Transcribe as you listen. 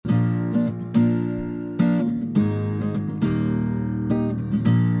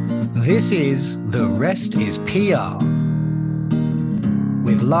This is The Rest is PR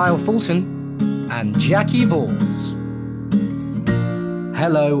with Lyle Fulton and Jackie Vors.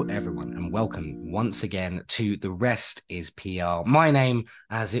 Hello, everyone, and welcome once again to The Rest is PR. My name,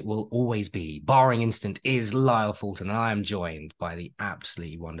 as it will always be, barring instant, is Lyle Fulton, and I am joined by the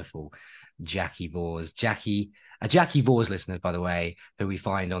absolutely wonderful Jackie Vors. Jackie Vors listeners, by the way, who we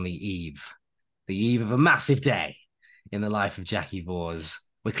find on the eve of a massive day in the life of Jackie Vors.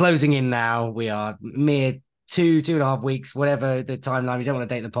 We're closing in now. We are mere two and a half weeks, whatever the timeline. We don't want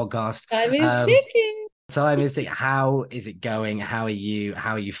to date the podcast. Time is ticking. Time is ticking. How is it going? How are you?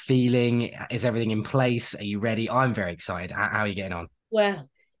 How are you feeling? Is everything in place? Are you ready? I'm very excited. How are you getting on? Well,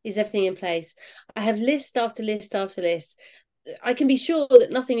 is everything in place? I have list after list after list. I can be sure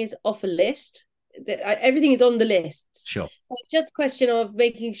that nothing is off a list. Everything is on the lists. Sure. It's just a question of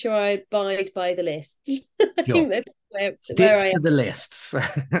making sure I abide by the lists. I Sure. think that's where Stick I to am. the lists.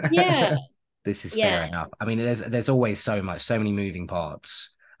 Yeah. This is fair Yeah. enough. I mean, there's always so many moving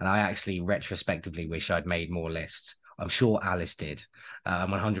parts, and I actually retrospectively wish I'd made more lists. I'm sure Alice did.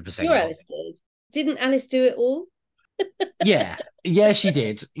 I'm 100%. Your Alice did. Didn't Alice do it all? Yeah, she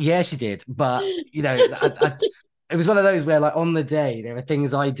did. Yeah, she did. But it was one of those where, like, on the day, there were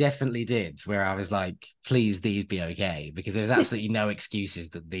things I definitely did where I was like, please, these be okay, because there's absolutely no excuses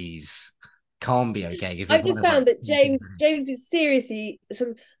that these can't be okay. Because I've just found that James is seriously sort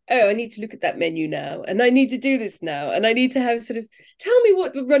of, oh, I need to look at that menu now, and I need to do this now, and I need to have sort of, tell me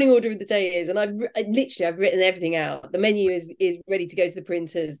what the running order of the day is, and I've written everything out. The menu is ready to go to the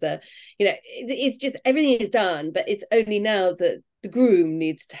printers. It's just everything is done, but it's only now that the groom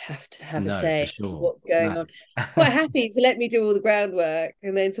needs to have a No, say for sure. what's going on. Quite happy to let me do all the groundwork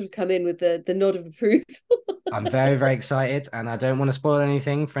and then sort of come in with the nod of approval. I'm very, very excited, and I don't want to spoil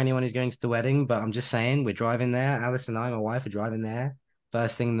anything for anyone who's going to the wedding, but I'm just saying we're driving there. Alice and I, my wife, are driving there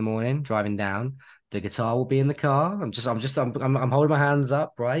first thing in the morning, driving down. The guitar will be in the car. I'm holding my hands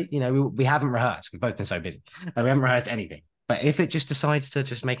up, right? You know, we haven't rehearsed. We've both been so busy. We haven't rehearsed anything. But if it just decides to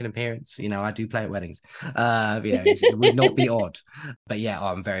just make an appearance, I do play at weddings. It would not be odd. But yeah,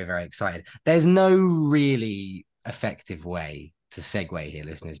 I'm very, very excited. There's no really effective way to segue here,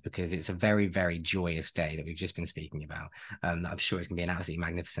 listeners, because it's a very, very joyous day that we've just been speaking about. I'm sure it's going to be an absolutely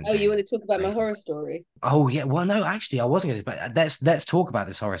magnificent Oh, day. you want to talk about my horror story? Oh yeah, well no, actually I wasn't going to, but let's talk about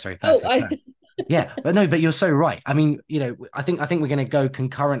this horror story first. Oh, Yeah, but you're so right. I mean, I think we're going to go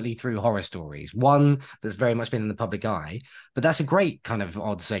concurrently through horror stories. One that's very much been in the public eye, but that's a great kind of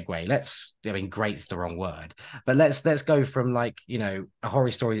odd segue. Great's the wrong word, but let's go from, like, a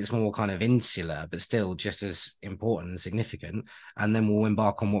horror story that's more kind of insular, but still just as important and significant, and then we'll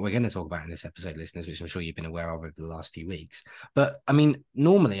embark on what we're going to talk about in this episode, listeners, which I'm sure you've been aware of over the last few weeks. But I mean,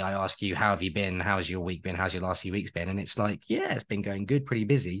 normally I ask you, how have you been? How's your week been? How's your last few weeks been? And it's like, yeah, it's been going good, pretty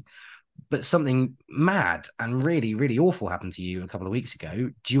busy. But something mad and really, really awful happened to you a couple of weeks ago.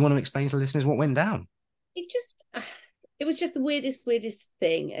 Do you want to explain to the listeners what went down? It was just the weirdest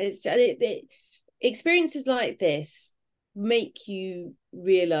thing. Experiences like this make you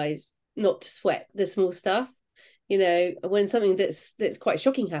realize not to sweat the small stuff. When something that's quite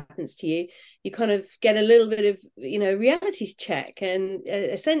shocking happens to you, you kind of get a little bit of reality check and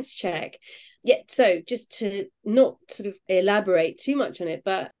a sense check. Yeah, so just to not sort of elaborate too much on it,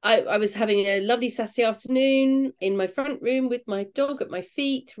 but I was having a lovely Saturday afternoon in my front room with my dog at my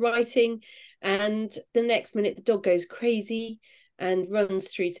feet writing, and the next minute the dog goes crazy and runs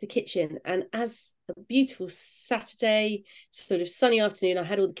through to the kitchen. And as a beautiful Saturday sort of sunny afternoon, I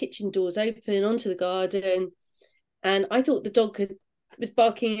had all the kitchen doors open onto the garden, and I thought the dog was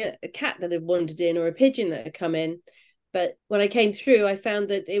barking at a cat that had wandered in, or a pigeon that had come in. But when I came through, I found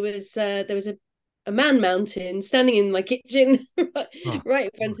that there was a man mountain standing in my kitchen right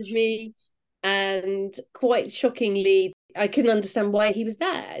in front of me. And quite shockingly, I couldn't understand why he was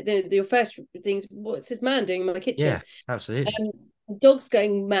there. Your first things, what's this man doing in my kitchen? Yeah, absolutely. The dog's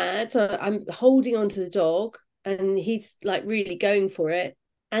going mad. So I'm holding on to the dog, and he's like really going for it.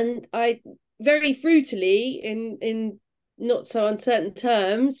 And I very frutily, in not so uncertain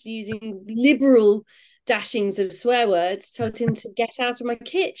terms, using liberal dashings of swear words, told him to get out of my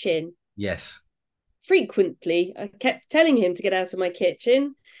kitchen. Yes. Frequently, I kept telling him to get out of my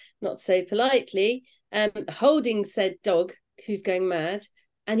kitchen, not so politely, holding said dog who's going mad,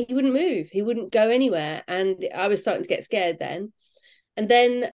 and he wouldn't move. He wouldn't go anywhere. And I was starting to get scared then. And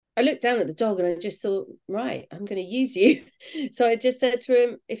then I looked down at the dog and I just thought, right, I'm going to use you. So I just said to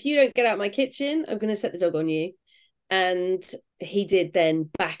him, if you don't get out of my kitchen, I'm going to set the dog on you. And he did then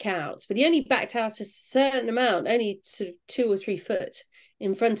back out, but he only backed out a certain amount, only sort of 2 or 3 foot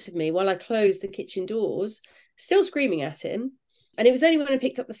in front of me, while I closed the kitchen doors, still screaming at him. And it was only when I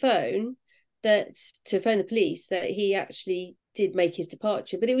picked up the phone to phone the police that he actually did make his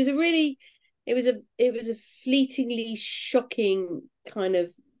departure. But it was a fleetingly shocking, kind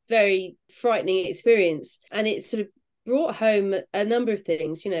of very frightening experience. And it sort of brought home a number of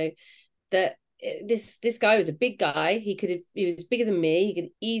things, that this guy was a big guy. He was bigger than me. He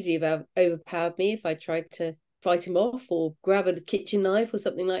could easily have overpowered me if I tried to fight him off or grab a kitchen knife or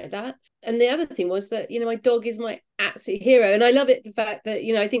something like that. And the other thing was that, my dog is my absolute hero. And I love it, the fact that,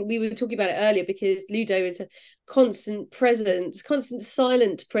 I think we were talking about it earlier, because Ludo is a constant presence, constant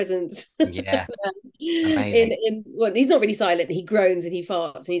silent presence. Yeah. Amazing. Well, he's not really silent. He groans and he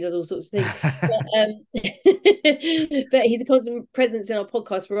farts and he does all sorts of things. But he's a constant presence in our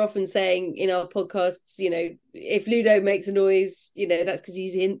podcast. We're often saying in our podcasts, if Ludo makes a noise, that's because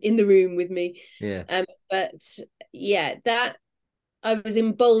he's in the room with me. Yeah. But yeah, that I was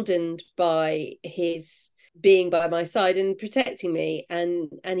emboldened by his being by my side and protecting me,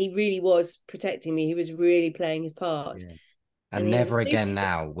 and he really was protecting me. He was really playing his part. Yeah. And never again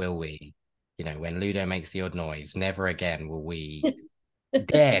now will we, when Ludo makes the odd noise, never again will we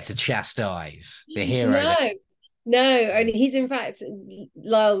dare to chastise the hero. No, and he's, in fact,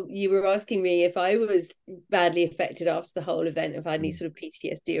 Lyle, you were asking me if I was badly affected after the whole event, if I had any sort of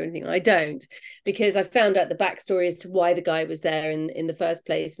PTSD or anything. I don't, because I found out the backstory as to why the guy was there in the first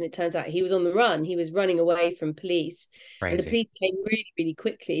place. And it turns out he was on the run. He was running away from police. Crazy. And the police came really, really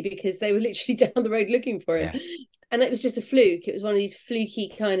quickly because they were literally down the road looking for him. Yeah. And it was just a fluke. It was one of these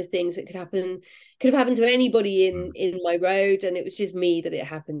fluky kind of things that could have happened to anybody in my road. And it was just me that it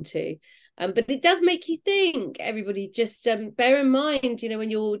happened to. But it does make you think, everybody, just bear in mind,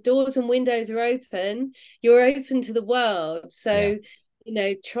 when your doors and windows are open, you're open to the world. So,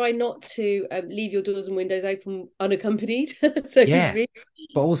 try not to leave your doors and windows open unaccompanied. So yeah.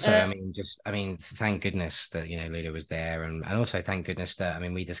 But also, thank goodness that, Ludo was there. And also thank goodness that,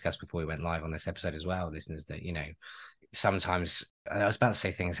 we discussed before we went live on this episode as well, listeners, that, sometimes I was about to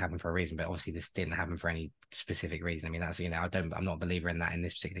say things happen for a reason, but obviously this didn't happen for any specific reason. That's, I'm not a believer in that in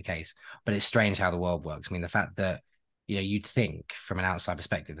this particular case, but it's strange how the world works. The fact that, you'd think from an outside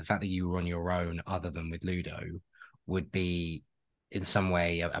perspective, the fact that you were on your own other than with Ludo would be in some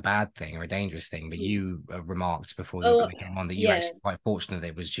way a bad thing or a dangerous thing. But you remarked before we came on that you actually quite fortunate that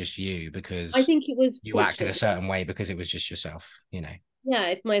it was just you, because I think it was you acted a certain way because it was just yourself, Yeah,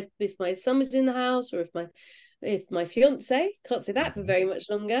 if my son was in the house, or if my fiance, can't say that for very much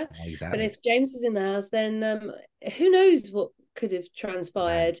longer. Exactly. But if James was in the house, then who knows what could have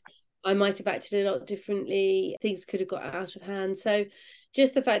transpired. I might have acted a lot differently. Things could have got out of hand. So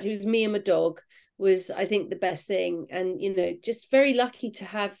just the fact it was me and my dog was, I think, the best thing. And, just very lucky to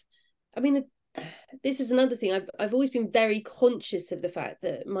have, this is another thing. I've always been very conscious of the fact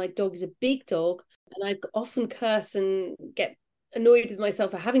that my dog is a big dog, and I often curse and get annoyed with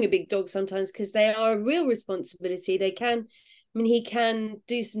myself for having a big dog sometimes, because they are a real responsibility. They can, he can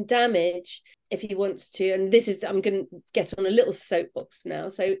do some damage if he wants to. And I'm going to get on a little soapbox now.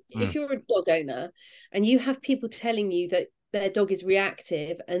 So if you're a dog owner and you have people telling you that their dog is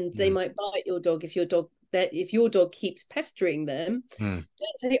reactive and they might bite your dog if your dog keeps pestering them, don't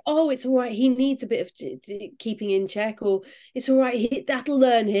say, oh, it's all right, he needs a bit of keeping in check, or it's all right, that'll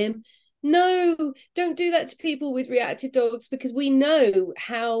learn him. No, don't do that to people with reactive dogs, because we know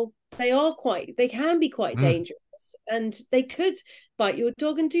how they can be quite dangerous, and they could bite your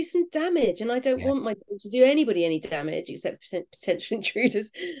dog and do some damage. And I don't want my dog to do anybody any damage, except potential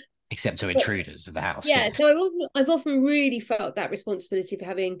intruders. Except to intruders of the house. Yeah, so I've often really felt that responsibility for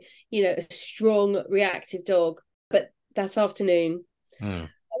having, a strong reactive dog. But that afternoon, I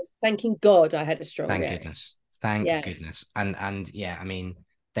was thanking God I had a strong reactive. Thank goodness. And yeah,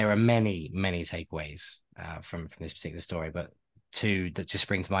 there are many, many takeaways from this particular story, but two that just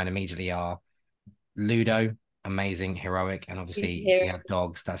spring to mind immediately are Ludo, amazing, heroic, and obviously if you have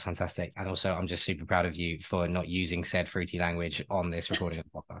dogs, that's fantastic. And also, I'm just super proud of you for not using said fruity language on this recording of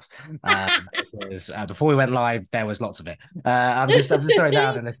the podcast, because before we went live, there was lots of it. I'm just throwing that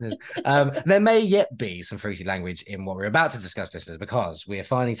out there, listeners. There may yet be some fruity language in what we're about to discuss, listeners, because we are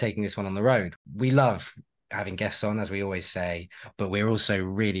finally taking this one on the road. We love having guests on, as we always say, but we're also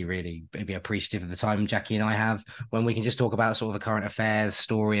really, really maybe appreciative of the time Jackie and I have when we can just talk about sort of a current affairs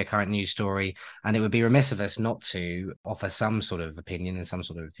story, a current news story. And it would be remiss of us not to offer some sort of opinion and some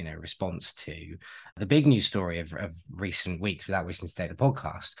sort of, response to the big news story of recent weeks, without wishing to take the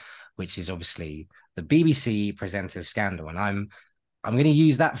podcast, which is obviously the BBC presenter scandal. And I'm going to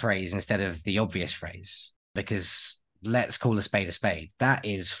use that phrase instead of the obvious phrase, because let's call a spade a spade. That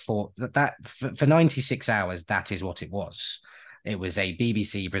is for 96 hours, that is what it was. It was a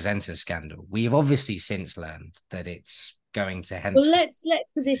BBC presenter scandal. We've obviously since learned that it's going to Well, hence.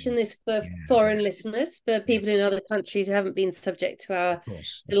 let's position this for Yeah, foreign listeners, for people in yes, other countries who haven't been subject to our of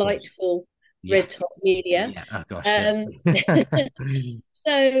course. delightful Yeah, red top media. yeah. Oh gosh, Um, yeah.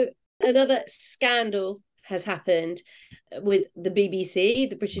 so another scandal has happened with the BBC,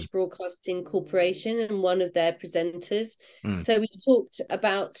 the British Broadcasting Corporation, and one of their presenters. Mm, So we talked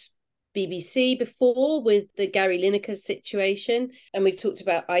about BBC before with the Gary Lineker situation, and we've talked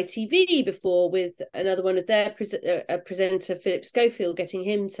about ITV before with another one of their presenter, Philip Schofield, getting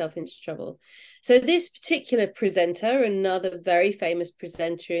himself into trouble. So this particular presenter, another very famous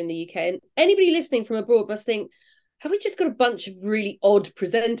presenter in the UK, and anybody listening from abroad must think, have we just got a bunch of really odd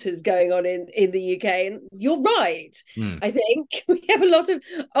presenters going on in the UK? And you're right. mm. I think we have a lot of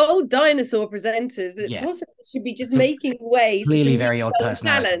old dinosaur presenters that Yeah, possibly should be just some making way for clearly some new very odd young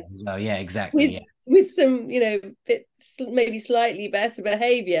personalities talent as well. Yeah, exactly. with Yeah. some, bit, maybe slightly better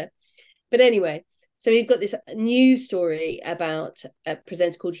behavior. But anyway, so we've got this new story about a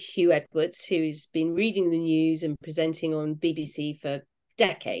presenter called Hugh Edwards, who's been reading the news and presenting on BBC for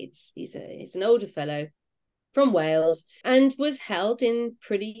decades. He's an older fellow from Wales and was held in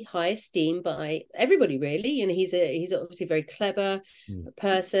pretty high esteem by everybody, really. He's obviously a very clever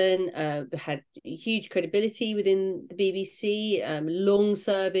person, had huge credibility within the BBC,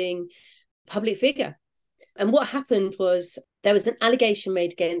 long-serving public figure. And what happened was there was an allegation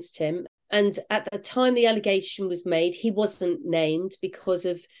made against him. And at the time the allegation was made, he wasn't named because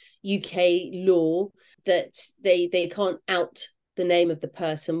of UK law that they can't out the name of the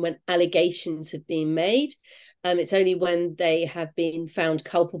person when allegations have been made. It's only when they have been found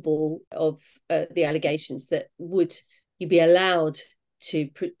culpable of the allegations that would you be allowed to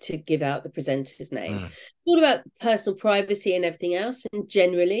give out the presenter's name. All about personal privacy and everything else. And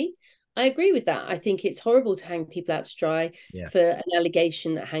generally, I agree with that. I think it's horrible to hang people out to dry for an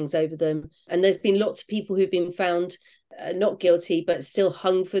allegation that hangs over them. And there's been lots of people who've been found not guilty, but still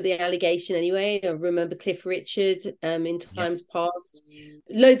hung for the allegation anyway. I remember Cliff Richard in times past,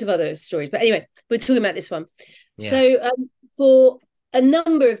 loads of other stories. But anyway, we're talking about this one. Yeah. So for a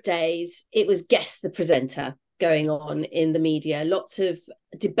number of days, it was Guess the Presenter going on in the media. Lots of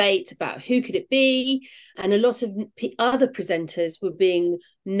debate about who could it be, and a lot of other presenters were being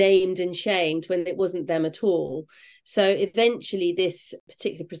named and shamed when it wasn't them at all. So eventually this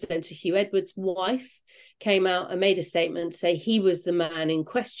particular presenter, Hugh Edwards' wife, came out and made a statement to say he was the man in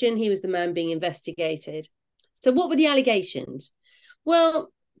question, he was the man being investigated. So what were the allegations?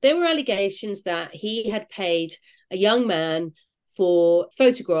 Well, there were allegations that he had paid a young man for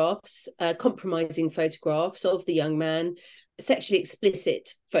photographs, compromising photographs of the young man, sexually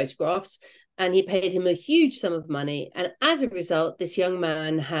explicit photographs, and he paid him a huge sum of money. And as a result, this young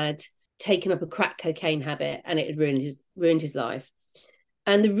man had taken up a crack cocaine habit, and it had ruined his life.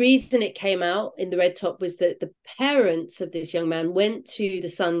 And the reason it came out in the red top was that the parents of this young man went to the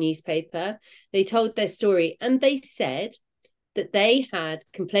Sun newspaper. They told their story, and they said that they had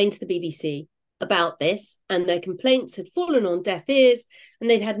complained to the BBC about this, and their complaints had fallen on deaf ears, and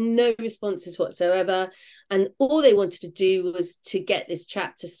they'd had no responses whatsoever. And all they wanted to do was to get this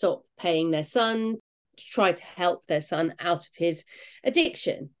chap to stop paying their son, to try to help their son out of his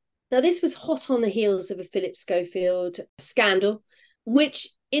addiction. Now, this was hot on the heels of a Philip Schofield scandal, which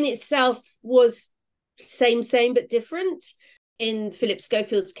in itself was same but different. In Philip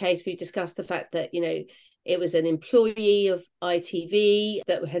Schofield's case, we discussed the fact that, it was an employee of ITV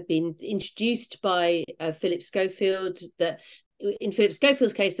that had been introduced by Philip Schofield. That in Philip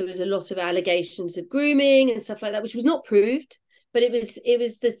Schofield's case, there was a lot of allegations of grooming and stuff like that, which was not proved. But it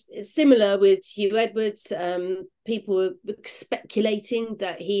was similar with Hugh Edwards. People were speculating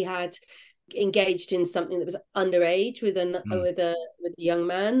that he had engaged in something that was underage with a young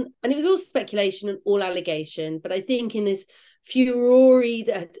man, and it was all speculation and all allegation. But I think in this furore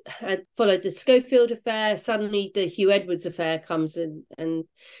that had followed the Schofield affair, suddenly the Hugh Edwards affair comes in. And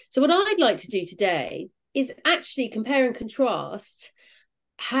so what I'd like to do today is actually compare and contrast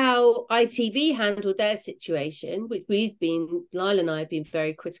how ITV handled their situation, which Lyle and I have been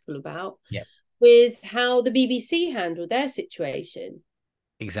very critical about, with how the BBC handled their situation.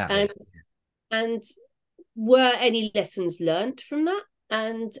 Exactly. And were any lessons learnt from that?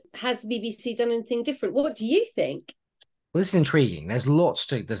 And has the BBC done anything different? What do you think? Well, this is intriguing. There's lots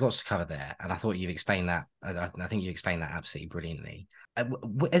to cover there, and I thought you've explained that. I think you explained that absolutely brilliantly.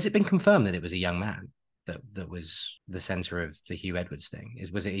 Has it been confirmed that it was a young man that was the center of the Hugh Edwards thing?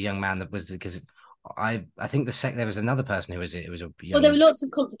 Was it a young man that was, because I think there was another person who was it was a young. Well, there were lots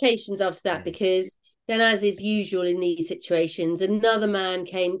of complications after that, because then, as is usual in these situations, another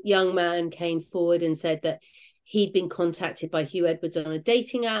young man came forward and said that he'd been contacted by Hugh Edwards on a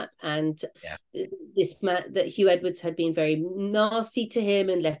dating app, and this man, that Hugh Edwards had been very nasty to him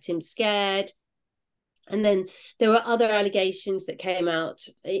and left him scared. And then there were other allegations that came out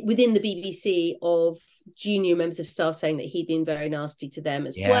within the BBC of junior members of staff saying that he'd been very nasty to them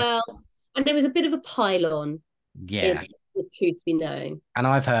as well. And there was a bit of a pile-on. Yeah. The truth be known. And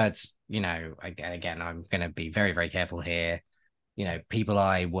I've heard, again, I'm going to be very, very careful here. People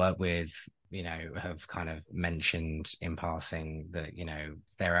I work with, have kind of mentioned in passing that,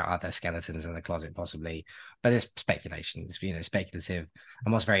 there are other skeletons in the closet possibly, but it's speculation. It's, speculative.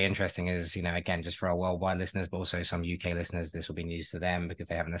 And what's very interesting is, again, just for our worldwide listeners, but also some UK listeners, this will be news to them because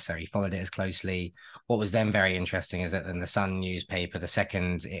they haven't necessarily followed it as closely. What was then very interesting is that in the Sun newspaper, the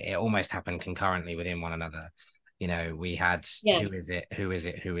second, it almost happened concurrently within one another. We had, who is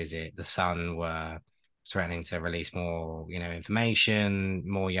it? The Sun were threatening to release more, information.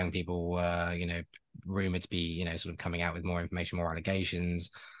 More young people were, rumored to be, sort of coming out with more information, more allegations.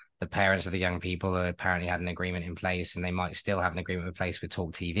 The parents of the young people apparently had an agreement in place, and they might still have an agreement in place with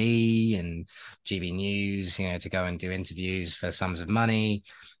Talk TV and GB News, to go and do interviews for sums of money.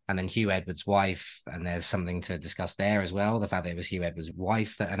 And then Hugh Edwards' wife, and there's something to discuss there as well. The fact that it was Hugh Edwards'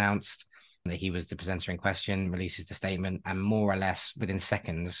 wife that announced that he was the presenter in question, releases the statement, and more or less within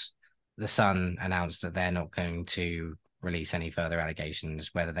seconds, the Sun announced that they're not going to release any further allegations.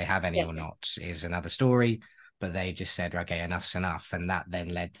 Whether they have any or not is another story, but they just said, okay, enough's enough. And that then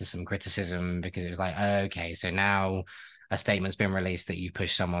led to some criticism because it was like, okay, so now a statement's been released that you've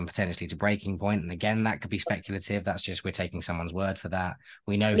pushed someone potentially to breaking point. And again, that could be speculative. That's just, we're taking someone's word for that.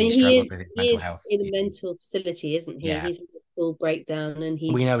 We know he struggled with his mental health. In a mental facility, isn't he? Yeah. He's in a full breakdown, and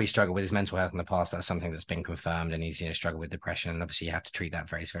we know he struggled with his mental health in the past. That's something that's been confirmed, and he's struggled with depression. And obviously you have to treat that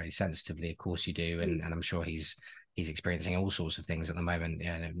very, very sensitively. Of course you do. And I'm sure he's experiencing all sorts of things at the moment,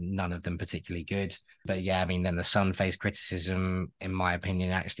 none of them particularly good. But yeah, I mean, then the Sun faced criticism, in my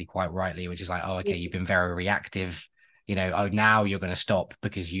opinion, actually quite rightly, which is like, oh, okay, you've been very reactive. Now you're going to stop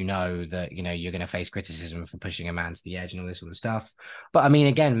because that, you're going to face criticism for pushing a man to the edge and all this sort of stuff. But I mean,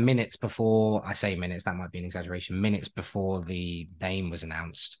 again, minutes before, I say minutes, that might be an exaggeration, minutes before the name was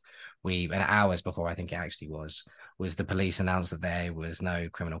announced, and hours before, I think it actually was the police announced that there was no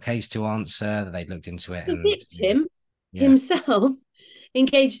criminal case to answer, that they'd looked into it. The victim himself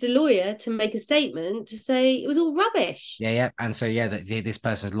engaged a lawyer to make a statement to say it was all rubbish. And so this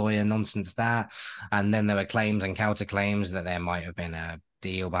person's lawyer nonsense that, and then there were claims and counterclaims that there might have been a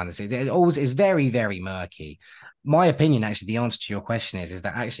deal behind the scenes. It always is very, very murky. My opinion, actually, the answer to your question is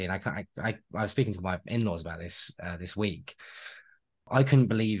that actually, and I was speaking to my in-laws about this this week. I couldn't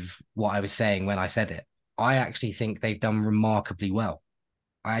believe what I was saying when I said it. I actually think they've done remarkably well.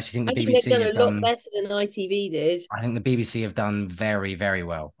 I actually think the BBC have done a lot better than ITV did. I think the BBC have done very, very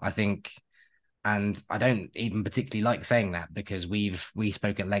well. I think, and I don't even particularly like saying that because we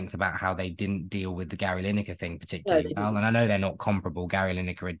spoke at length about how they didn't deal with the Gary Lineker thing particularly well. And I know they're not comparable. Gary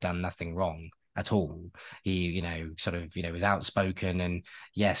Lineker had done nothing wrong at all. He, was outspoken, and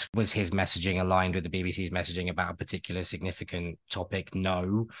yes, was his messaging aligned with the BBC's messaging about a particular significant topic?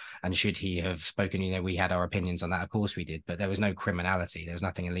 No. And should he have spoken? We had our opinions on that. Of course we did, but there was no criminality. There was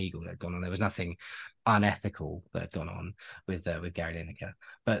nothing illegal that had gone on. There was nothing unethical that had gone on with Gary Lineker.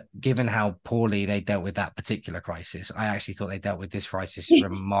 But given how poorly they dealt with that particular crisis, I actually thought they dealt with this crisis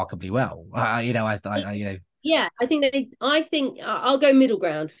remarkably well. Yeah, I think I'll go middle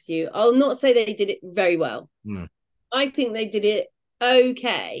ground with you. I'll not say they did it very well. I think they did it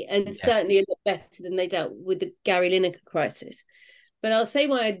okay, and certainly a lot better than they dealt with the Gary Lineker crisis. But I'll say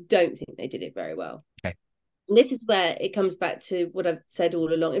why I don't think they did it very well. Okay. And this is where it comes back to what I've said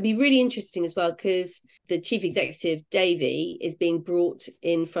all along. It'd be really interesting as well because the chief executive, Davey, is being brought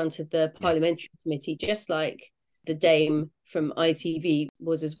in front of the parliamentary committee, just like the dame from ITV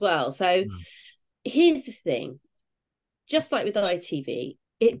was as well. So here's the thing. Just like with ITV,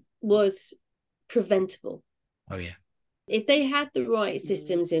 it was preventable. Oh, yeah. If they had the right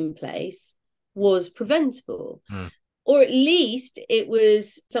systems in place, was preventable. Or at least it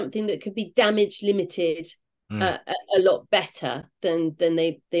was something that could be damage limited a lot better than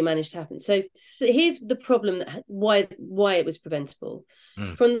they managed to happen. So here's the problem, that why it was preventable.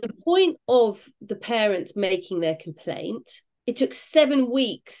 From the point of the parents making their complaint, it took 7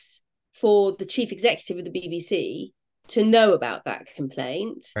 weeks for the chief executive of the BBC to know about that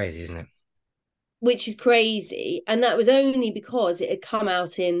complaint. Crazy, isn't it? Which is crazy. And that was only because it had come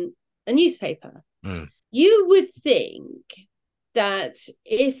out in a newspaper. You would think that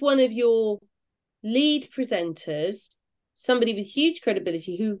if one of your lead presenters, somebody with huge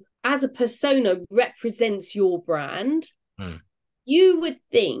credibility who as a persona represents your brand, you would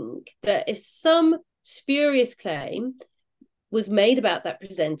think that if some spurious claim was made about that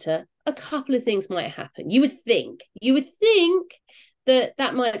presenter, a couple of things might happen. You would think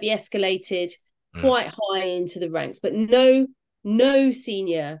that might be escalated quite high into the ranks, but no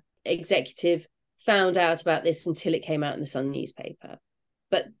senior executive found out about this until it came out in the Sun newspaper.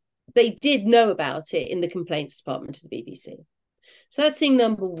 But they did know about it in the complaints department of the BBC. So that's thing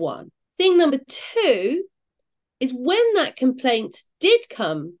number one. Thing number two is when that complaint did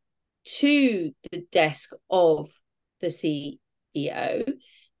come to the desk of the CEO,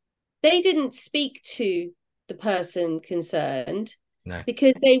 they didn't speak to the person concerned. No.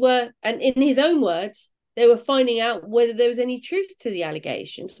 Because they were, and in his own words, they were finding out whether there was any truth to the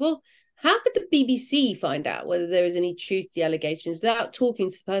allegations. Well, how could the BBC find out whether there was any truth to the allegations without talking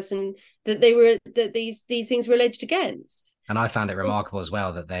to the person that these things were alleged against? And I found it remarkable as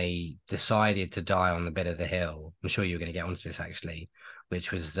well that they decided to die on the bit of the hill. I'm sure you're going to get onto this actually,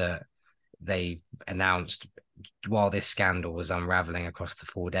 which was that they announced while this scandal was unraveling across the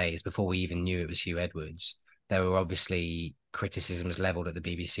 4 days, before we even knew it was Hugh Edwards, there were obviously criticisms leveled at the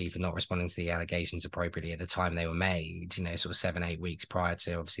BBC for not responding to the allegations appropriately at the time they were made, sort of 7-8 weeks prior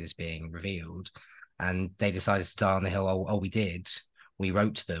to obviously this being revealed. And they decided to die on the hill. We did. We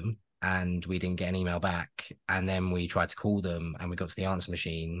wrote to them and we didn't get an email back. And then we tried to call them and we got to the answer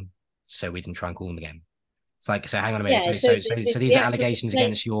machine. So we didn't try and call them again. It's like, so hang on a minute. Yeah, so these are allegations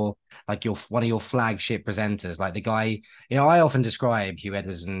against your one of your flagship presenters, like the guy, I often describe Hugh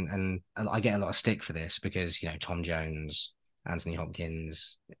Edwards and I get a lot of stick for this because, Tom Jones, Anthony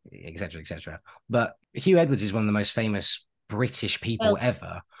Hopkins, etc. But Hugh Edwards is one of the most famous British people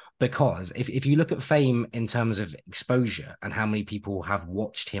ever, because if you look at fame in terms of exposure and how many people have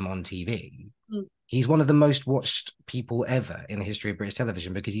watched him on TV, he's one of the most watched people ever in the history of British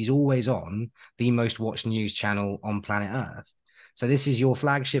television because he's always on the most watched news channel on planet Earth. So this is your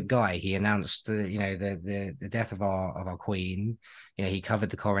flagship guy. He announced the death of our queen. He covered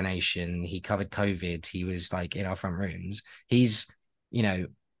the coronation. He covered COVID. He was like in our front rooms. He's,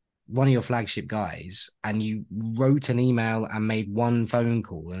 one of your flagship guys, and you wrote an email and made one phone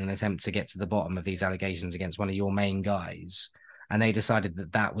call in an attempt to get to the bottom of these allegations against one of your main guys. And they decided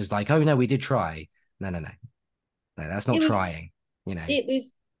that was like, oh no, we did try. No, that's not trying. It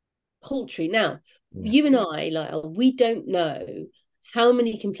was paltry. Now, you and I, Lyle, we don't know how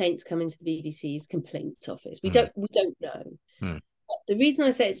many complaints come into the BBC's complaints office. We don't know. But the reason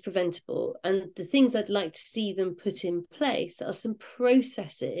I say it's preventable, and the things I'd like to see them put in place, are some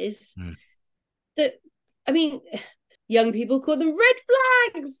processes that, I mean, young people call them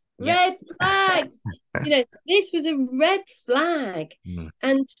red flags. Red flags. This was a red flag.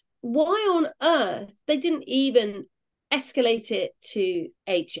 And why on earth they didn't even escalate it to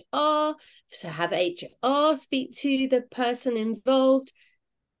HR, to have HR speak to the person involved?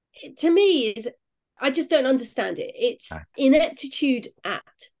 To me, I just don't understand it. It's ineptitude at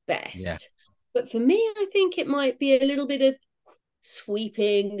best. But for me, I think it might be a little bit of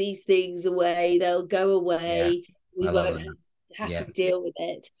sweeping these things away. They'll go away. We won't have to deal with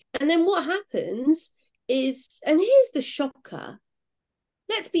it. And then what happens is, and here's the shocker,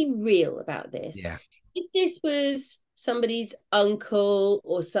 let's be real about this. If this was somebody's uncle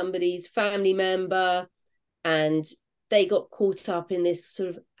or somebody's family member and they got caught up in this sort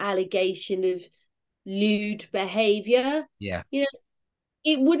of allegation of lewd behavior, it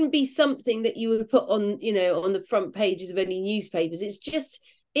wouldn't be something that you would put on, on the front pages of any newspapers.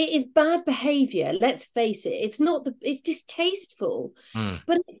 It is bad behavior. Let's face it. It's distasteful,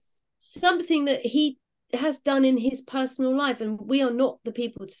 but it's something that he has done in his personal life. And we are not the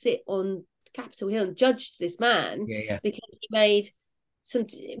people to sit on Capitol Hill and judge this man because he made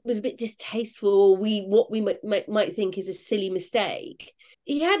it was a bit distasteful. What we might think is a silly mistake.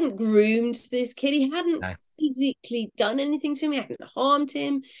 He hadn't groomed this kid. He hadn't physically done anything to him. He hadn't harmed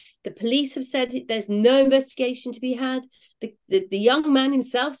him. The police have said there's no investigation to be had. The young man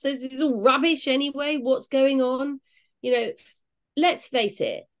himself says this is all rubbish anyway. What's going on? Let's face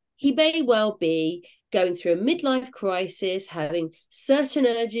it. He may well be going through a midlife crisis, having certain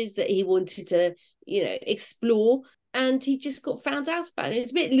urges that he wanted to, explore. And he just got found out about it.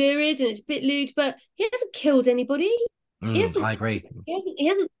 It's a bit lurid and it's a bit lewd, but he hasn't killed anybody. I agree. He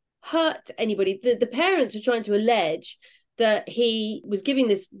hasn't hurt anybody. The parents were trying to allege that he was giving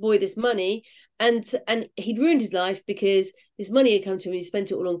this boy this money and he'd ruined his life because this money had come to him and he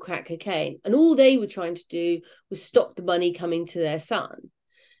spent it all on crack cocaine. And all they were trying to do was stop the money coming to their son.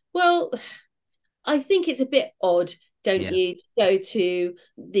 Well, I think it's a bit odd, don't you? Go to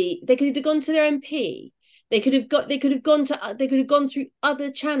they could have gone to their MP. They could have gone through other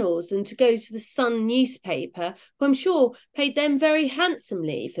channels than to go to the Sun newspaper, who I'm sure paid them very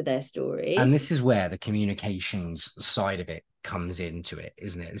handsomely for their story. And this is where the communications side of it comes into it,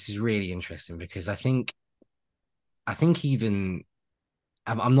 isn't it? This is really interesting because I think even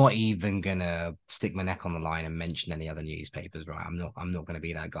I'm not even gonna stick my neck on the line and mention any other newspapers, right? I'm not gonna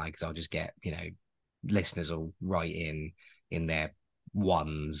be that guy because I'll just get, listeners will write in their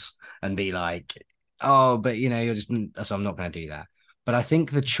ones and be like, oh, but you're just, so I'm not gonna do that. But I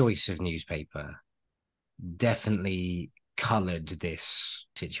think the choice of newspaper definitely colored this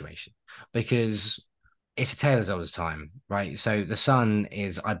situation because it's a tale as old as time, right? So the Sun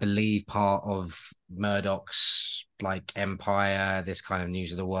is, I believe, part of Murdoch's like empire, this kind of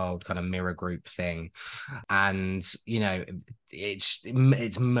News of the World kind of mirror group thing, and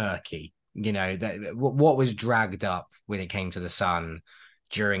it's murky. That what was dragged up when it came to the Sun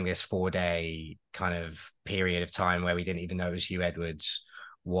during this 4 day kind of period of time where we didn't even know it was Hugh Edwards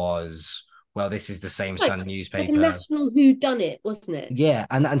was, well, this is the same Sun like a newspaper. national who done it, wasn't it? Yeah,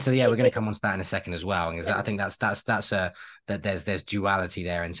 and so yeah, we're going to come on to that in a second as well, because I think that's a that there's duality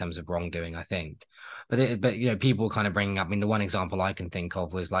there in terms of wrongdoing, I think. But people kind of bringing up. I mean, the one example I can think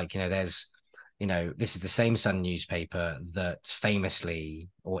of was like, there's, this is the same Sun newspaper that famously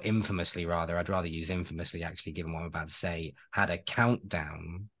or infamously, rather, I'd rather use infamously actually, given what I'm about to say, had a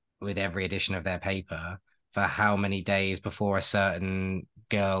countdown with every edition of their paper for how many days before a certain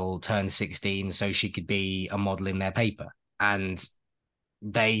girl turned 16 so she could be a model in their paper. And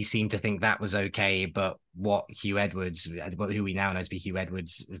they seem to think that was okay, but what Hugh Edwards, who we now know to be Hugh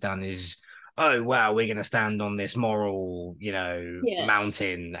Edwards, has done is, oh wow, we're going to stand on this moral,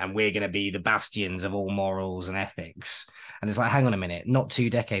 mountain, and we're going to be the bastions of all morals and ethics. And it's like, hang on a minute, not 2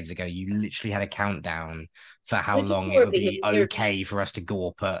 decades ago, you literally had a countdown for how long it would be okay for us to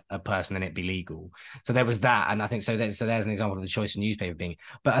gawp at a person and it be legal. So there was that, and I think so. There's an example of the choice of newspaper being.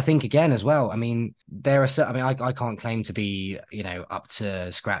 But I think again as well. I mean, there are certain. I mean, I can't claim to be up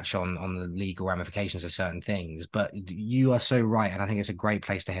to scratch on the legal ramifications of certain things. But you are so right, and I think it's a great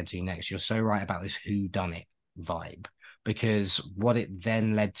place to head to next. You're so right about this who done it vibe, because what it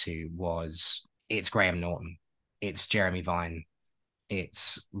then led to was it's Graham Norton, it's Jeremy Vine,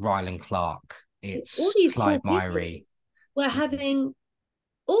 it's Ryland Clark, all it's these Clive Myrie. Were having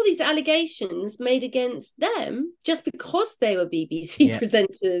all these allegations made against them just because they were BBC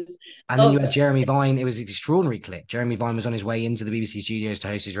presenters. And then you had Jeremy Vine. It was an extraordinary clip. Jeremy Vine was on his way into the BBC studios to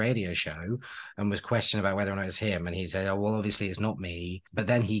host his radio show and was questioned about whether or not it was him. And he said, oh, well, obviously it's not me. But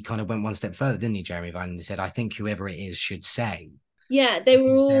then he kind of went one step further, didn't he, Jeremy Vine? And he said, I think whoever it is should say. Yeah, they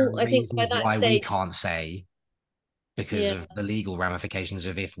were all, I think, by that why stage, we can't say because of the legal ramifications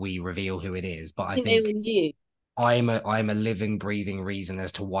of if we reveal who it is. But I think they knew. I'm a living, breathing reason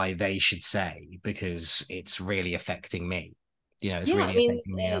as to why they should say, because it's really affecting me. It's really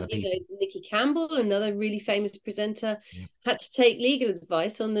affecting me and other people. Nicky Campbell, another really famous presenter, had to take legal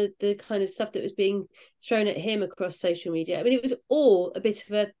advice on the kind of stuff that was being thrown at him across social media. I mean, it was all a bit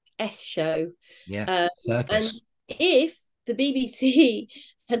of a S show. Yeah, circus. And if the BBC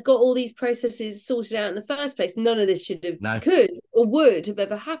had got all these processes sorted out in the first place, none of this could or would have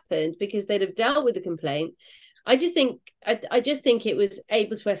ever happened, because they'd have dealt with the complaint. I just think it was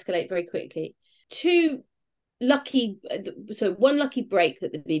able to escalate very quickly. One lucky break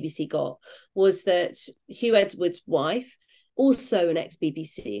that the BBC got was that Hugh Edwards' wife, also an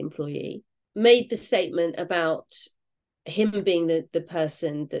ex-BBC employee, made the statement about him being the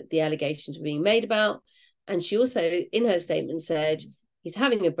person that the allegations were being made about. And she also, in her statement, said, he's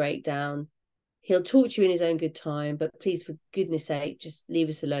having a breakdown. He'll talk to you in his own good time, but please, for goodness sake, just leave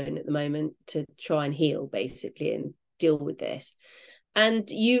us alone at the moment to try and heal, basically, and deal with this. And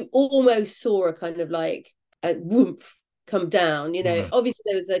you almost saw a kind of like a whoomp come down. Obviously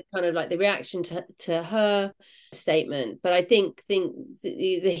there was a kind of like the reaction to her statement, but I think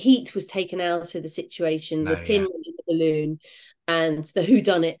the heat was taken out of the situation. The pin went in the balloon, and the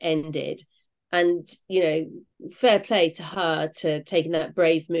whodunit ended. And fair play to her to taking that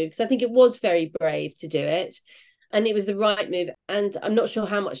brave move, because I think it was very brave to do it, and it was the right move. And I'm not sure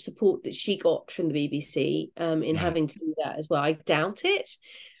how much support that she got from the BBC in having to do that as well. I doubt it.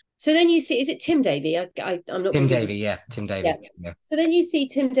 So then you see, is it Tim Davie? I'm not Tim Davie, yeah, Tim Davie. Yeah. So then you see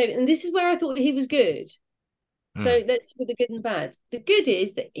Tim Davie, and this is where I thought he was good. So let's with the good and the bad. The good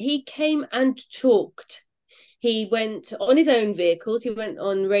is that he came and talked. He went on his own vehicles. He went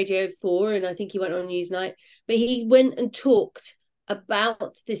on Radio 4, and I think he went on Newsnight. But he went and talked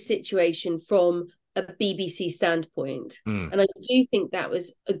about this situation from a BBC standpoint. And I do think that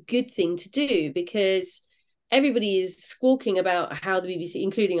was a good thing to do, because everybody is squawking about how the BBC,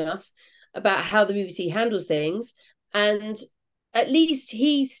 including us, about how the BBC handles things. And at least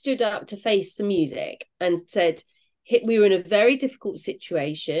he stood up to face the music and said, we were in a very difficult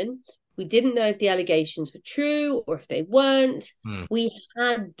situation. We didn't know if the allegations were true or if they weren't. Mm. We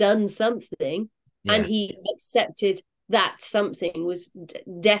had done something, and he accepted that something was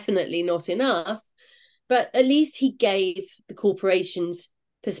definitely not enough. But at least he gave the corporation's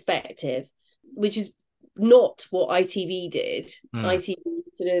perspective, which is not what ITV did. ITV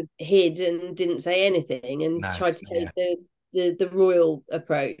sort of hid and didn't say anything and tried to take the royal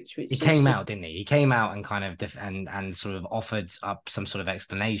approach. Which he came out, didn't he? He came out and kind of and sort of offered up some sort of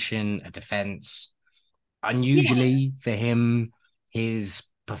explanation, a defense. Unusually for him, his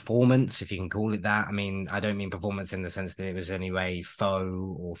performance, if you can call it that. I mean, I don't mean performance in the sense that it was anyway faux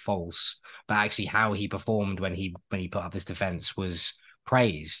or false, but actually how he performed when he put up this defense was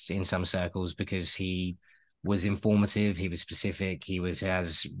praised in some circles, because he was informative, he was specific, he was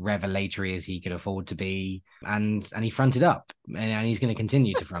as revelatory as he could afford to be, and he fronted up, and he's going to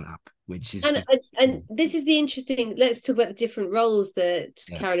continue to front up, which is and this is the interesting. Let's talk about the different roles that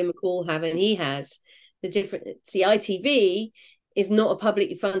Carolyn McCall have and he has. The ITV is not a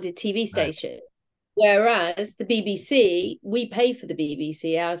publicly funded TV station. Right. Whereas the BBC, we pay for the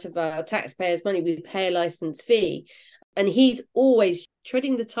BBC out of our taxpayers' money. We pay a license fee. And he's always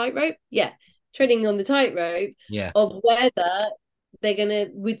treading the tightrope. Yeah, treading on the tightrope of whether they're going to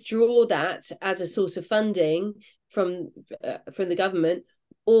withdraw that as a source of funding from the government,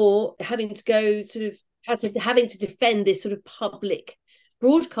 or having to go sort of having to defend this sort of public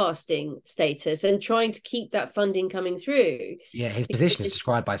broadcasting status and trying to keep that funding coming through. Yeah, his position is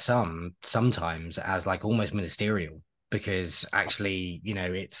described by sometimes as like almost ministerial, because actually, you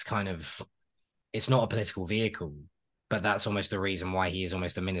know, it's not a political vehicle, but that's almost the reason why he is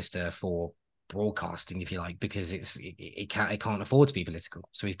almost a minister for broadcasting, if you like, because it can't afford to be political,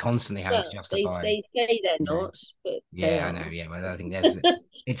 so he's constantly having to justify. They say they're not, but I know. Yeah, well, I think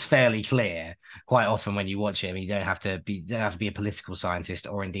it's fairly clear quite often when you watch it. I mean, you don't have to be a political scientist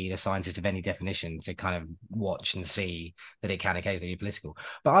or indeed a scientist of any definition to kind of watch and see that it can occasionally be political.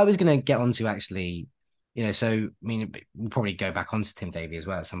 But I was going to get onto actually, you know, so I mean, we'll probably go back onto Tim Davie as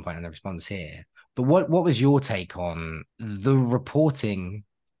well at some point in the response here. But what was your take on the reporting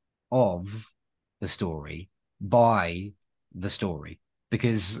of the story by the story?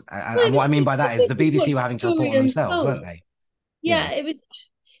 Because and what I mean by that is the BBC were having to report on themselves, weren't they? Yeah, it was.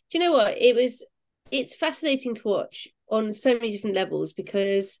 Do you know what? It's fascinating to watch on so many different levels,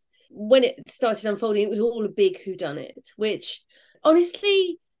 because when it started unfolding, it was all a big whodunit, which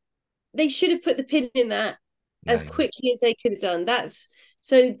honestly, they should have put the pin in that as quickly as they could have done.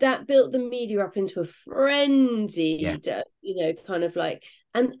 That built the media up into a frenzy, you know, kind of like,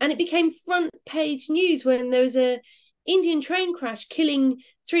 and it became front page news when there was a Indian train crash killing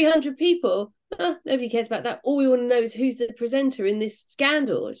 300 people. Nobody cares about that. All we want to know is who's the presenter in this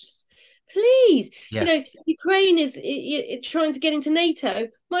scandal. It's just, please, you know, Ukraine is trying to get into NATO,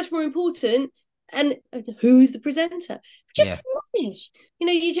 much more important. And who's the presenter? Just rubbish. You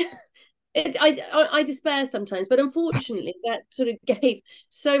know, you just. I despair sometimes, but unfortunately, that sort of gave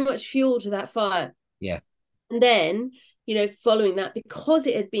so much fuel to that fire. Yeah. And then, you know, following that, because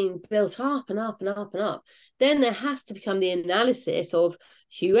it had been built up and up and up and up, then there has to become the analysis of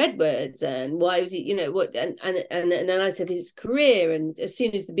Hugh Edwards and why was he, you know, what, and an analysis of his career. And as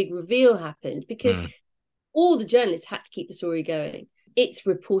soon as the big reveal happened, because all the journalists had to keep the story going. It's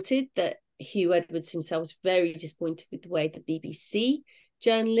reported that Hugh Edwards himself was very disappointed with the way the BBC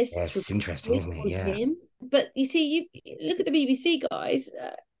journalists. It's interesting, isn't it? Yeah. Him. But you see, you look at the BBC guys.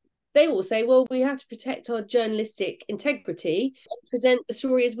 They all say, well, we have to protect our journalistic integrity and present the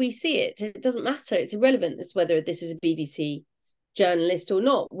story as we see it. It doesn't matter. It's irrelevant as whether this is a BBC journalist or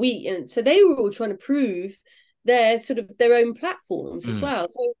not. And so they were all trying to prove their own platforms as well.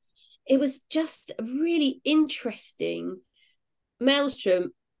 So it was just a really interesting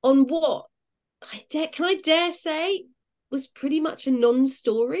maelstrom on what can I dare say was pretty much a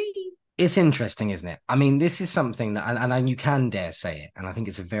non-story. It's interesting, isn't it? I mean, this is something that, and you can dare say it, and I think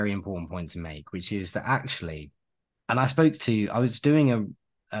it's a very important point to make, which is that actually, and I was doing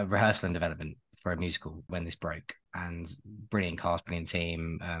a rehearsal and development for a musical when this broke, and brilliant cast, brilliant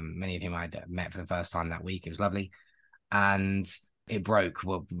team, many of whom I'd met for the first time that week. It was lovely. And it broke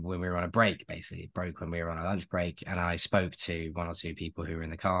when we were on a break, basically. It broke when we were on a lunch break, and I spoke to one or two people who were in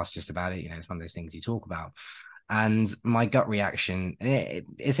the cast just about it. You know, it's one of those things you talk about. And my gut reaction,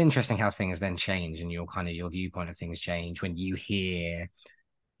 it's interesting how things then change and your viewpoint of things change when you hear,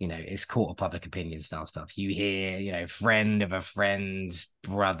 you know, it's court of public opinion style stuff. You hear, you know, friend of a friend's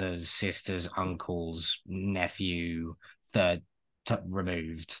brothers, sisters, uncles, nephew, third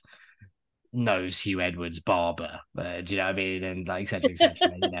removed knows Hugh Edwards' barber, do you know what I mean? And like, et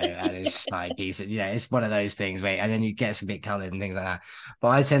cetera, you know, and it's like, you know, it's one of those things, mate. And then it gets a bit colored and things like that. But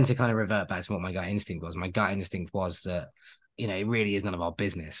I tend to kind of revert back to what my gut instinct was. My gut instinct was that, you know, it really is none of our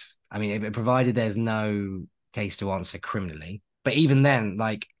business. I mean, provided there's no case to answer criminally, but even then,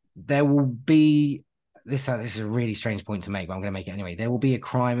 like, there will be this is a really strange point to make, but I'm going to make it anyway. There will be a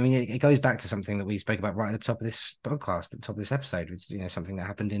crime. I mean, it goes back to something that we spoke about right at the top of this podcast, at the top of this episode, which is, you know, something that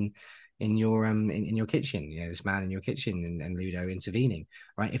happened in your in your kitchen, you know, this man in your kitchen, and Ludo intervening,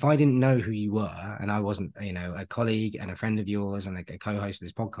 right? If I didn't know who you were, and I wasn't, you know, a colleague and a friend of yours and a co-host of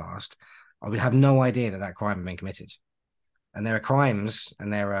this podcast, I would have no idea that that crime had been committed. And there are crimes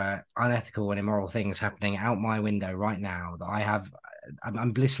and there are unethical and immoral things happening out my window right now that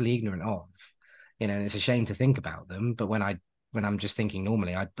I'm blissfully ignorant of, you know, and it's a shame to think about them. But when I'm just thinking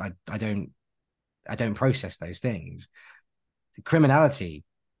normally, I don't process those things. The criminality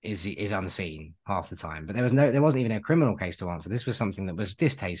is unseen half the time, but there wasn't even a criminal case to answer. This was something that was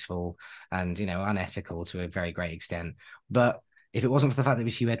distasteful and, you know, unethical to a very great extent. But if it wasn't for the fact that it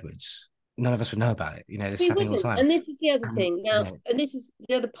was Hugh Edwards, none of us would know about it. You know, this is happening all the time. And this is the other thing now, yeah. And this is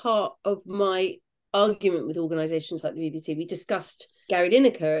the other part of my argument with organisations like the BBC. We discussed Gary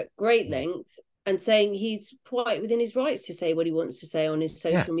Lineker at great length and saying he's quite within his rights to say what he wants to say on his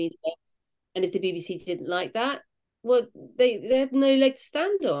social media. And if the BBC didn't like that, well, they had no leg to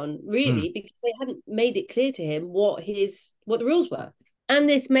stand on, really, because they hadn't made it clear to him what the rules were. And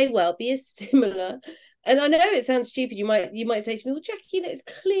this may well be a similar. And I know it sounds stupid. You might say to me, well, Jackie, you know, it's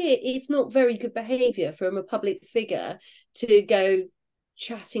clear it's not very good behaviour from a public figure to go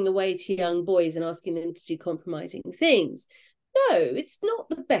chatting away to young boys and asking them to do compromising things. No, it's not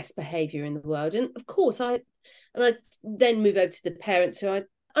the best behaviour in the world. And of course, I then move over to the parents who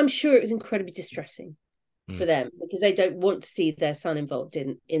I'm sure it was incredibly distressing for them, because they don't want to see their son involved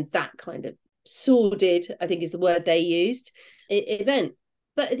in that kind of sordid, I think is the word they used, event.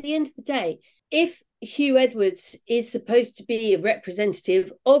 But at the end of the day, if Hugh Edwards is supposed to be a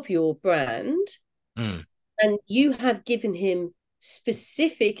representative of your brand, and you have given him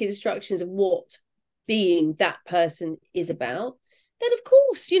specific instructions of what being that person is about, then of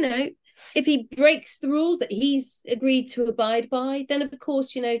course, you know, if he breaks the rules that he's agreed to abide by, then of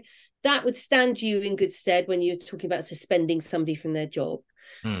course, you know, that would stand you in good stead when you're talking about suspending somebody from their job.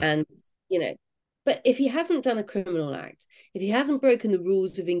 And, you know, but if he hasn't done a criminal act, if he hasn't broken the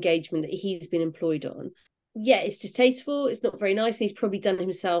rules of engagement that he's been employed on, yeah, it's distasteful. It's not very nice. And he's probably done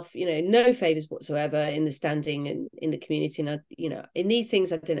himself, you know, no favors whatsoever in the standing and in the community. And, you know, in these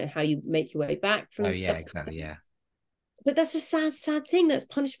things, I don't know how you make your way back from yeah, exactly. Yeah. But that's a sad thing. That's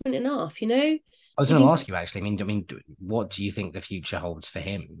punishment enough, you know? I was going to ask you, actually, I mean, what do you think the future holds for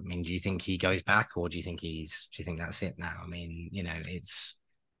him? I mean, do you think he goes back, or do you think that's it now? I mean, you know,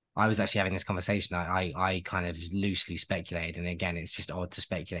 I was actually having this conversation. I kind of loosely speculated, and again, it's just odd to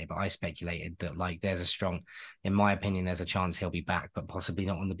speculate, but I speculated that, like, in my opinion, there's a chance he'll be back, but possibly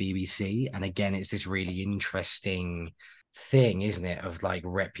not on the BBC. And again, it's this really interesting thing, isn't it, of like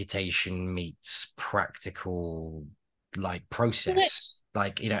reputation meets practical, like, process.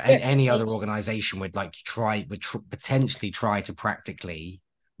 Like, you know, any other organization would potentially try to practically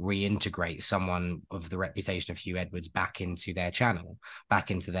reintegrate someone of the reputation of Hugh Edwards back into their channel,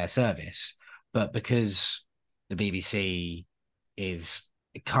 back into their service. But because the BBC is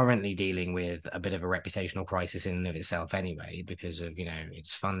currently dealing with a bit of a reputational crisis in and of itself anyway, because of, you know,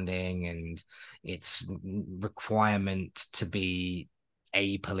 its funding and its requirement to be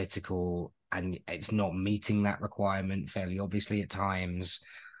apolitical, and it's not meeting that requirement fairly obviously at times.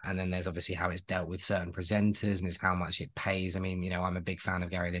 And then there's obviously how it's dealt with certain presenters, and it's how much it pays. I mean, you know, I'm a big fan of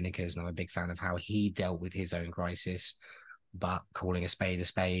Gary Lineker's, and I'm a big fan of how he dealt with his own crisis. But calling a spade,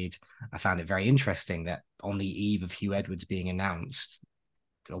 I found it very interesting that on the eve of Hugh Edwards being announced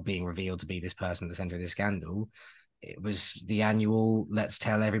or being revealed to be this person at the center of this scandal, it was the annual let's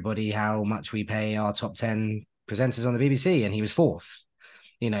tell everybody how much we pay our top 10 presenters on the BBC, and he was fourth.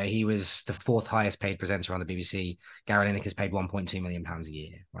 You know, he was the fourth highest paid presenter on the BBC. Gary Lineker's paid £1.2 million a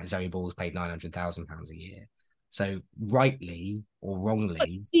year. Right? Zoe Ball's paid £900,000 a year. So rightly or wrongly,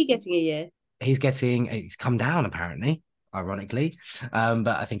 what's he getting a year? It's come down apparently, ironically, but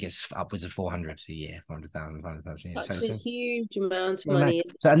I think it's upwards of 400 a year, 400,000 a year. That's a huge amount of money.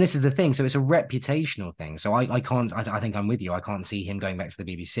 So, and this is the thing. So it's a reputational thing. So I think I'm with you. I can't see him going back to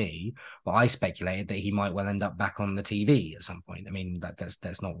the BBC, but I speculated that he might well end up back on the TV at some point. I mean,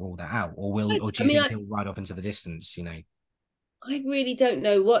 that's not ruled that out. Or do you think he'll ride off into the distance? You know, I really don't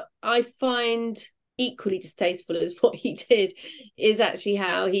know. What I find equally distasteful as what he did is actually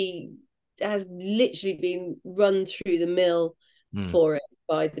how he has literally been run through the mill for it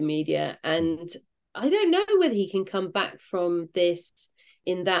by the media, and I don't know whether he can come back from this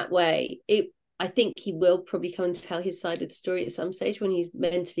in that way. I think he will probably come and tell his side of the story at some stage when he's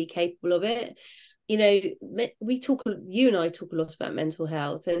mentally capable of it. You know, you and I talk a lot about mental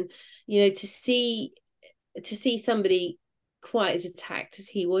health, and you know, to see somebody quite as attacked as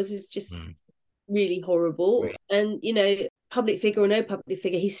he was is just really horrible. Right. And you know, public figure or no public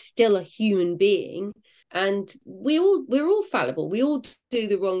figure, he's still a human being, and we're all fallible. We all do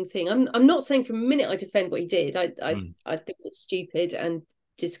the wrong thing. I'm not saying for a minute I defend what he did. I think it's stupid and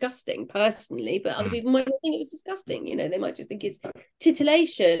disgusting personally, but other people might not think it was disgusting. You know, they might just think it's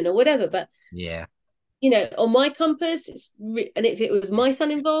titillation or whatever. But yeah, you know, on my compass, and if it was my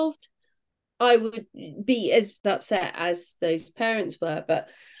son involved, I would be as upset as those parents were. But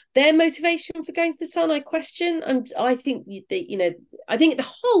their motivation for going to the Sun, I question. I think that, you know, I think the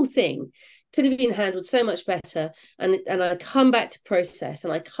whole thing could have been handled so much better. And I come back to process,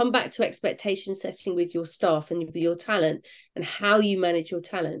 and I come back to expectation setting with your staff and with your talent and how you manage your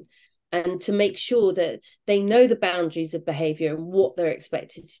talent, and to make sure that they know the boundaries of behavior and what they're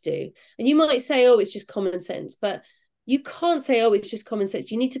expected to do. And you might say, oh, it's just common sense, but you can't say, oh, it's just common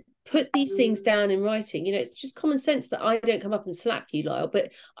sense. You need to put these things down in writing. You know, it's just common sense that I don't come up and slap you, Lyle,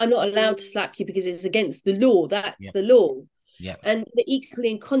 but I'm not allowed to slap you because it's against the law. That's the law. Yeah. And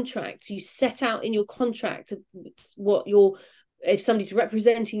equally in contracts, you set out in your contract what if somebody's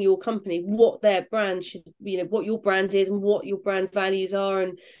representing your company, what their brand should, you know, what your brand is and what your brand values are,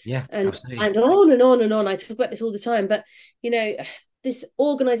 and absolutely. and on and on and on. I talk about this all the time, but you know, this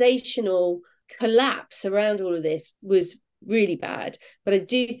organizational collapse around all of this was really bad. But I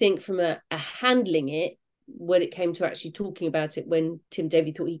do think from a handling it, when it came to actually talking about it, when Tim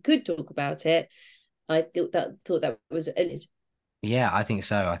Davie thought he could talk about it, I thought that was yeah, I think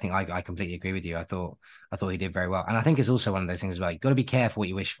so. I think I completely agree with you. I thought he did very well. And I think it's also one of those things as well. You've got to be careful what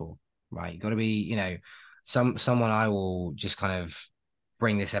you wish for, right? You've got to be, you know, someone I will just kind of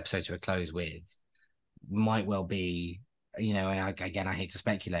bring this episode to a close with might well be, you know, and again, I hate to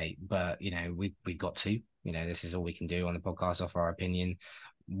speculate, but, you know, we've got to, you know, this is all we can do on the podcast, offer our opinion.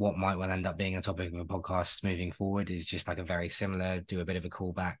 What might well end up being a topic of a podcast moving forward is just like a very similar, do a bit of a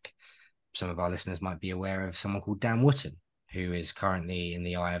callback. Some of our listeners might be aware of someone called Dan Wootton, who is currently in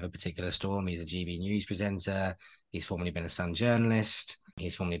the eye of a particular storm. He's a GB News presenter. He's formerly been a Sun journalist.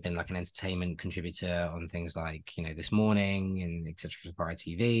 He's formerly been like an entertainment contributor on things like, you know, This Morning and etc. for Pirate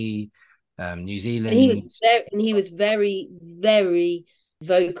TV, New Zealand. And he was very, very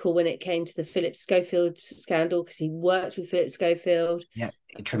vocal when it came to the Philip Schofield scandal, because he worked with Philip Schofield. Yeah,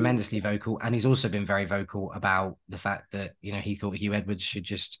 tremendously vocal. And he's also been very vocal about the fact that, you know, he thought Hugh Edwards should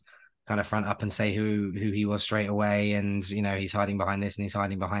just kind of front up and say who he was straight away, and you know, he's hiding behind this and he's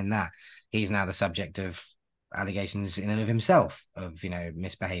hiding behind that. He's now the subject of allegations in and of himself of, you know,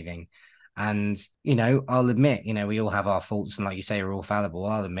 misbehaving. And you know, I'll admit, you know, we all have our faults, and like you say, we're all fallible.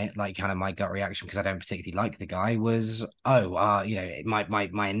 I'll admit, like, kind of my gut reaction, because I don't particularly like the guy, was you know,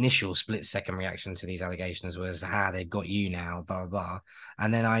 my initial split-second reaction to these allegations was, they've got you now, blah blah blah.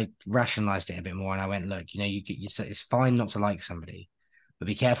 And then I rationalized it a bit more, and I went, look, you know, it's fine not to like somebody, but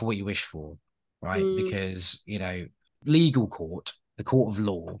be careful what you wish for, right? Because, you know, legal court, the court of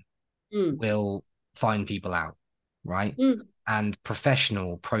law, will find people out, right? And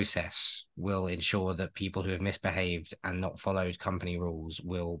professional process will ensure that people who have misbehaved and not followed company rules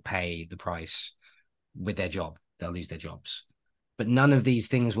will pay the price with their job. They'll lose their jobs. But none of these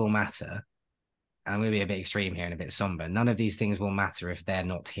things will matter. And I'm going to be a bit extreme here and a bit somber. None of these things will matter if they're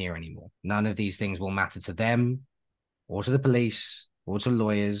not here anymore. None of these things will matter to them or to the police or to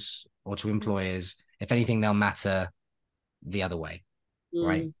lawyers or to employers. If anything, they'll matter the other way,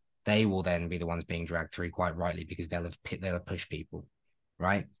 right? They will then be the ones being dragged through, quite rightly, because they'll have pushed people,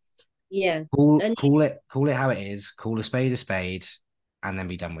 right? Yeah. Call it how it is. Call a spade, and then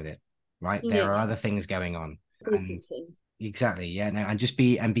be done with it, right? There are other things going on, and exactly, yeah. No, and just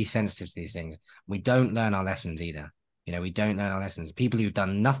be sensitive to these things. We don't learn our lessons either. You know, we don't learn our lessons. People who've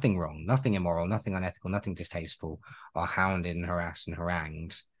done nothing wrong, nothing immoral, nothing unethical, nothing distasteful are hounded and harassed and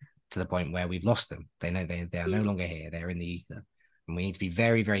harangued to the point where we've lost them. They know they are no longer here. They're in the ether. And we need to be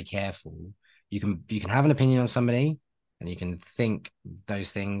very, very careful. You can have an opinion on somebody, and you can think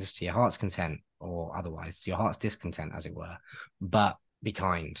those things to your heart's content, or otherwise to your heart's discontent, as it were. But be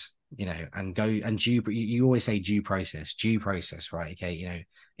kind, you know, and go and you always say due process, right? Okay, you know,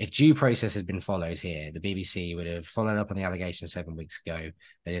 if due process had been followed here, the BBC would have followed up on the allegations 7 weeks ago.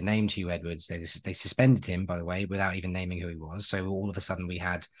 They'd have named Hugh Edwards. They suspended him, by the way, without even naming who he was. So all of a sudden we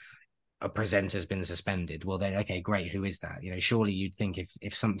had a presenter's been suspended. Well, then, okay, great. Who is that? Surely you'd think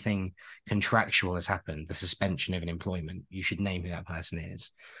if something contractual has happened, the suspension of an employment, you should name who that person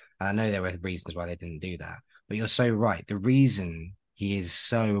is. And I know there were reasons why they didn't do that, but you're so right. The reason he is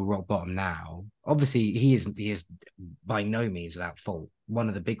so rock bottom now, obviously he is by no means without fault. One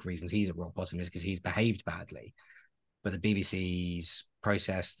of the big reasons he's at rock bottom is because he's behaved badly. But the BBC's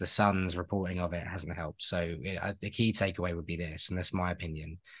process, the Sun's reporting of it hasn't helped. So the key takeaway would be this, and that's my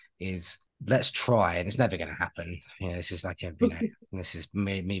opinion, is let's try, and it's never going to happen. This is like this is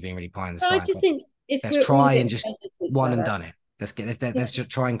me being really pie in the sky. I just think if let's try and just one and done it. Let's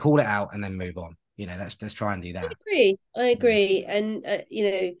just try and call it out and then move on. Let's try and do that. I agree. And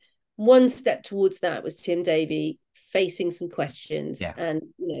one step towards that was Tim Davie facing some questions, and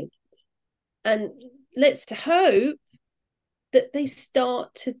and let's hope that they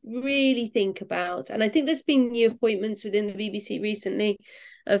start to really think about, and I think there's been new appointments within the BBC recently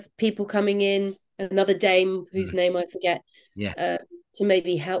of people coming in, another dame whose name I forget, to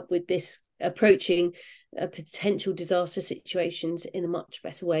maybe help with this, approaching potential disaster situations in a much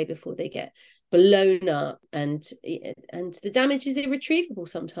better way before they get blown up, and the damage is irretrievable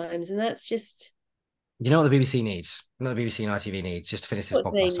sometimes, and that's just what the BBC needs. The BBC and ITV need, just to finish this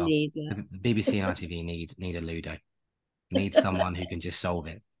podcast off. The BBC and ITV need a Ludo. Need someone who can just solve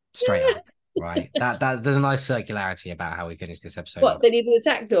it straight up, right? That there's a nice circularity about how we finished this episode. What, they need an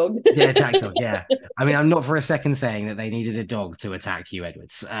attack dog? Yeah, attack dog. Yeah, I mean, I'm not for a second saying that they needed a dog to attack Hugh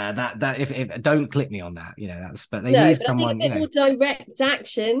Edwards. If don't click me on that, but they need someone. I think a bit more direct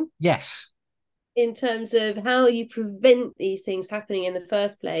action. Yes. In terms of how you prevent these things happening in the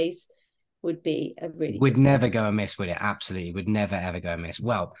first place, would be a really would never go amiss, would it? Absolutely would never ever go amiss.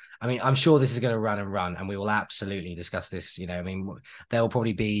 Well, I mean, I'm sure this is going to run and we will absolutely discuss this. I mean, there'll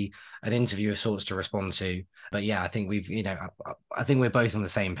probably be an interview of sorts to respond to, but I think we've I think we're both on the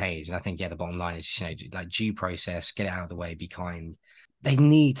same page, and I think the bottom line is like due process, get it out of the way, be kind. They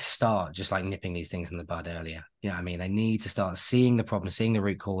need to start just like nipping these things in the bud earlier. I mean, they need to start seeing the problem, seeing the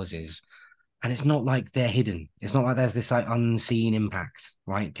root causes. And it's not like they're hidden. It's not like there's this like unseen impact,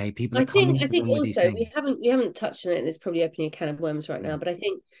 right? Okay, people are coming to them with these things. we haven't touched on it, and it's probably opening a can of worms right now. But I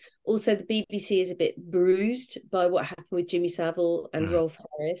think also the BBC is a bit bruised by what happened with Jimmy Savile and Rolf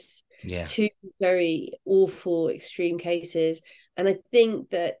Harris. Yeah, two very awful, extreme cases, and I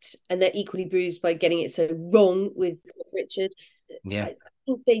think that, and they're equally bruised by getting it so wrong with Richard. Yeah, I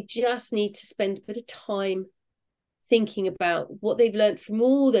think they just need to spend a bit of time thinking about what they've learned from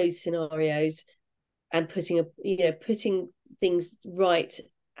all those scenarios, and putting things right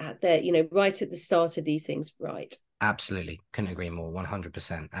at right at the start of these things. Right. Absolutely. Couldn't agree more.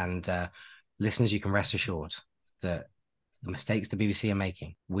 100%. And listeners, you can rest assured that the mistakes the BBC are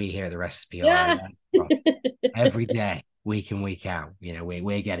making, we here at the Rest is PR every day, week in, week out,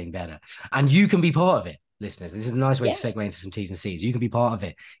 we're getting better, and you can be part of it. Listeners, this is a nice way to segue into some T's and C's. You can be part of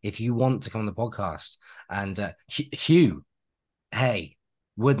it if you want to come on the podcast. And Hugh, hey,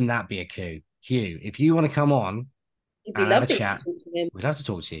 wouldn't that be a coup? Hugh, if you want to come on and have a chat, we'd love to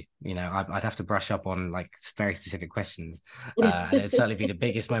talk to you. I'd have to brush up on like very specific questions, and it'd certainly be the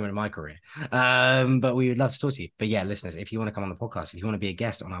biggest moment of my career. But we would love to talk to you. But yeah, listeners, if you want to come on the podcast, if you want to be a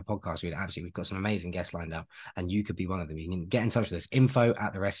guest on our podcast, we've got some amazing guests lined up, and you could be one of them. You can get in touch with us,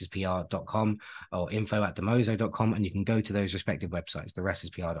 info@therestispr.com or info@demozo.com, and you can go to those respective websites,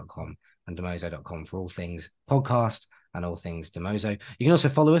 therestispr.com and demozo.com, for all things podcast and all things Demozo. You can also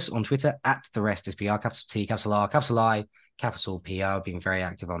follow us on Twitter @TheRestisPR, capital T, capital R, capital I, capital PR. Being very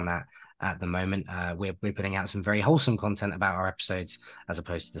active on that at the moment. We're putting out some very wholesome content about our episodes, as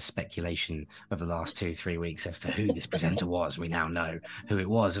opposed to the speculation of the last 2-3 weeks as to who this presenter was. We now know who it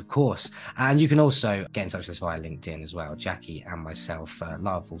was, of course. And you can also get in touch with us via LinkedIn as well. Jackie and myself,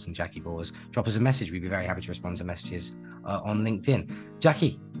 Lara Falls and Jackie Bors, drop us a message. We'd be very happy to respond to messages on LinkedIn.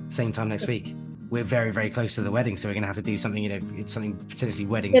 Jackie, same time next week. We're very, very close to the wedding, so we're going to have to do something, it's something potentially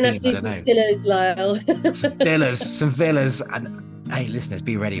wedding themed. I don't know. Fillers, Lyle. some fillers. And hey, listeners,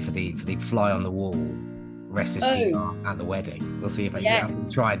 be ready for the fly on the wall Rest is PR at the wedding. We'll see if I can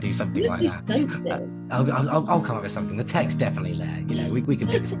try and do something like that. I'll come up with something. The tech's definitely there. We can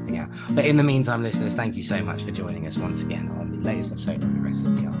figure something out. But in the meantime, listeners, thank you so much for joining us once again on the latest episode of the Rest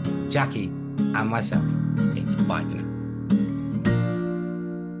is PR. Jackie and myself, it's bye for now.